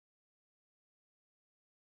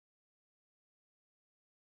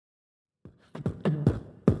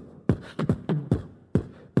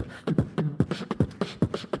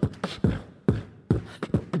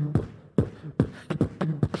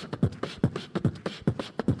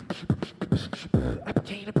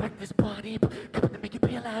body, come on, make you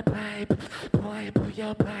feel like pipe. Boy, pull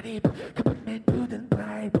your body, come on, man, do the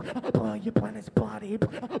pipe. Boy, you want his body,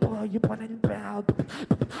 boy, you want his mouth.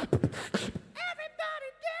 Everybody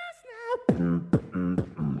dance now.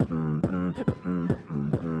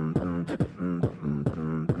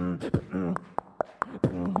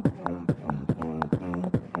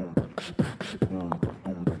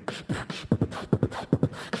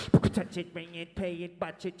 Touch it, bring it, pay it,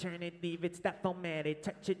 watch it, turn it, leave it, stop, format it.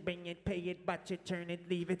 Touch it, bring it, pay it, watch it, turn it,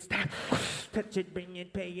 leave it, stop. Touch it, bring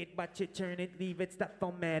it, pay it, watch it, turn it, leave it, stop,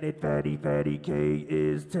 format it. Fatty, fatty K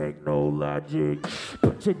is technologic.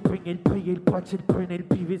 Touch it, bring it, pay it, watch it, turn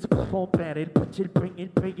it, leave it, stop, format it. Touch it, bring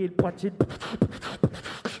it, pay it, watch it.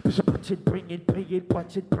 Touch it, bring it, pay it,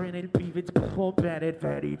 watch it, turn it, leave it, stop, format it.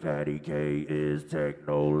 Fatty, fatty K is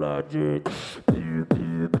technologic.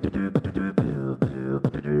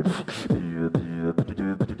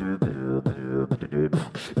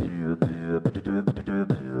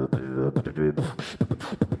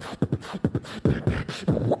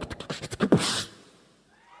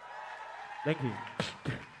 Thank you.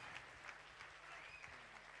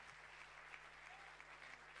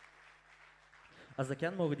 Als dat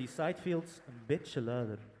kan, mogen die sidefields een beetje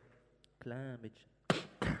luider. Klein beetje.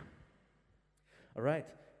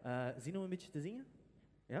 Alright. Zin om een beetje te zingen?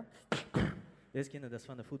 Ja? Deze kennen, dat is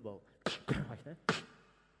van de voetbal. Wacht, hè.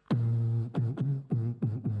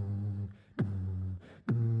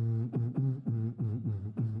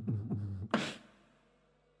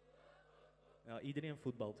 Ja, iedereen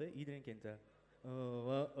voetbalt, hè. Iedereen kent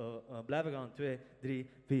dat. Blijven gaan. 2, 3,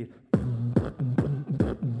 4.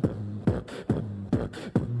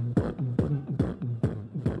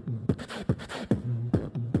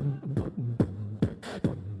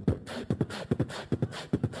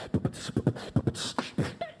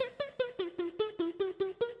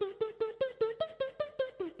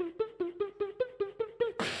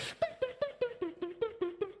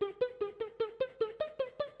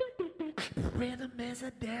 Rhythm is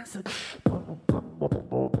a dancer.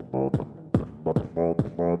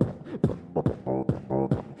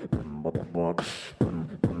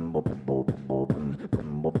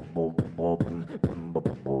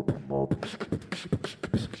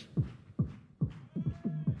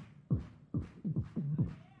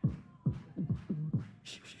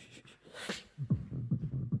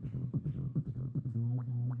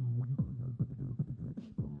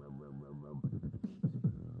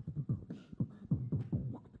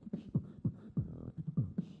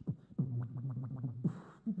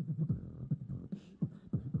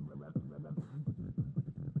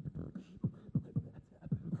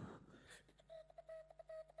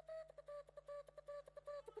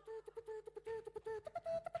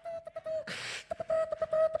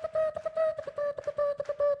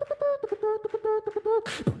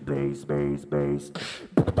 Bass, bass, bass.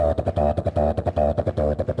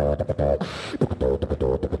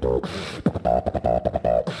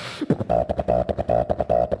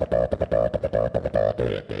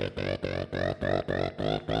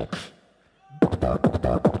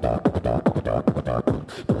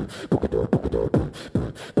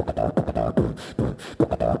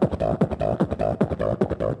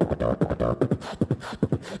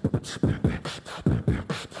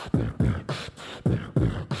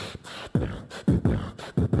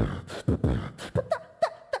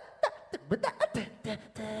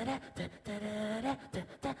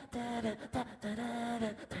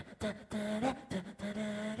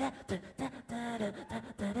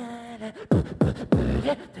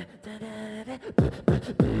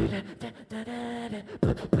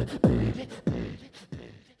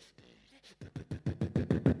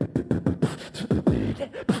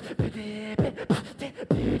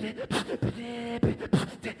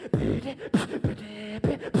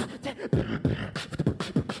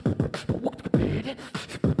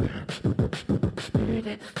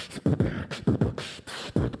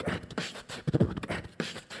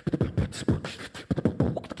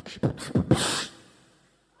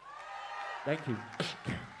 Thank you.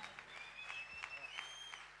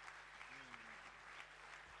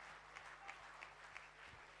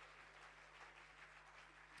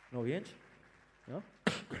 Nog eentje? Ja?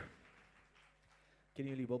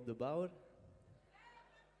 Kennen jullie Bob de Bouwer?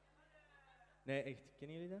 Nee, echt.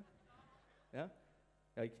 Kennen jullie dat? Ja?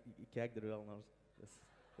 Ja, ik kijk er wel naar.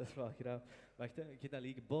 Dat is wel graag. Wacht, hè. Ik ga dan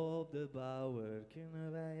liggen. Bob de Bouwer,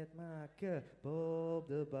 kunnen wij het maken? Bob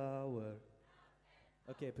de Bouwer.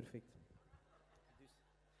 Oké, perfect.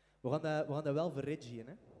 We gaan dat wel verregien,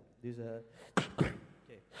 hè. Dus, okay.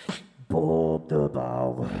 Bob de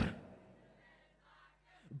Bouwer.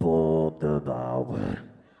 Bob de Bouwer.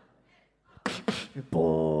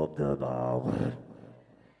 Bob Bob the Bauer.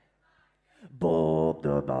 Bob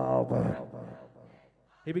the Bauer.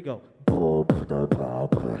 Here we go. Bob the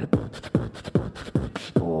Bauer.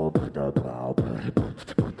 Bob the Bauer.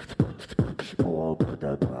 Bob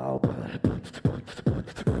the Bauer.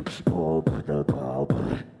 Bob the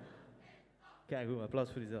Bauer. Kijk goed,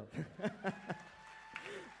 applaus voor jezelf.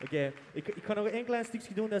 Oké, ik ga nog een klein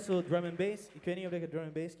stukje doen, dat is zo drum and bass. Ik weet niet of je drum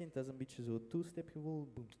and bass kent, dat is een beetje zo two-step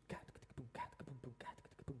gevoel.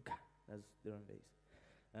 Dat is drum and bass.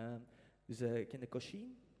 Dus ken je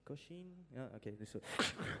Coshin? Coshin? Ja, oké, dus zo.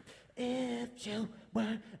 If you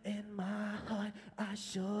were in my heart, I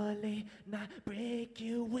surely not break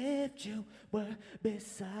you. If you were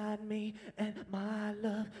beside me, and my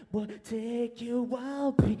love would take you.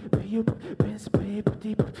 I'll be you,